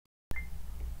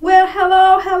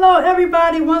Hello,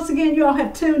 everybody. Once again, you all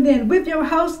have tuned in with your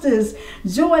hostess,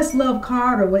 Joyce Love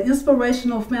Carter, with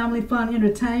inspirational family fun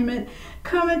entertainment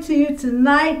coming to you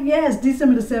tonight. Yes,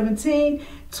 December the 17th,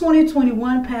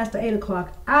 2021, past the 8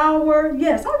 o'clock hour.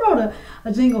 Yes, I wrote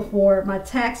a jingle for my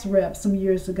tax rep some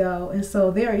years ago, and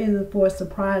so they're in for a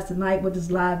surprise tonight with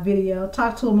this live video.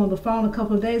 Talked to them on the phone a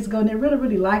couple of days ago, and they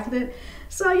really liked it.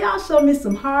 So y'all show me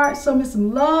some heart, show me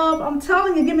some love. I'm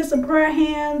telling you, give me some prayer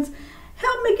hands.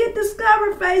 Help me get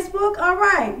discovered, Facebook. All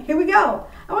right, here we go.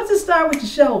 I want to start with your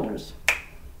shoulders.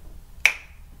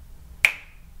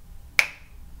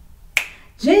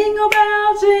 Jingle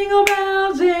bell, jingle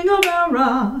bell, jingle bell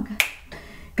rock.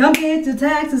 Come get your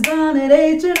taxes done at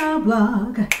H&R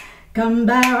Block. Come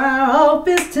by our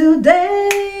office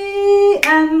today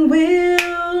and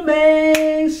we'll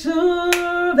make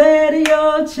sure that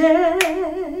your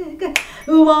check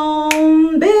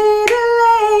won't be delayed.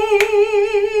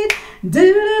 Do do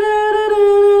do do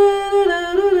do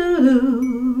do do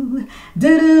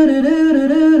do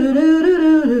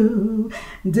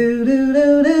do do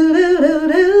do do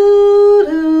do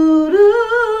do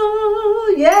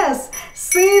do. Yes,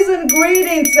 season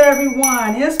greetings,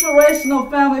 everyone. Inspirational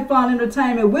family fun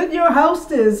entertainment with your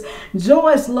hostess,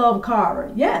 Joyce Love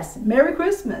Carter. Yes, Merry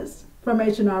Christmas from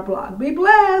H&R Block. Be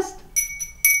blessed.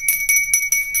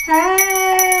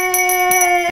 Hey.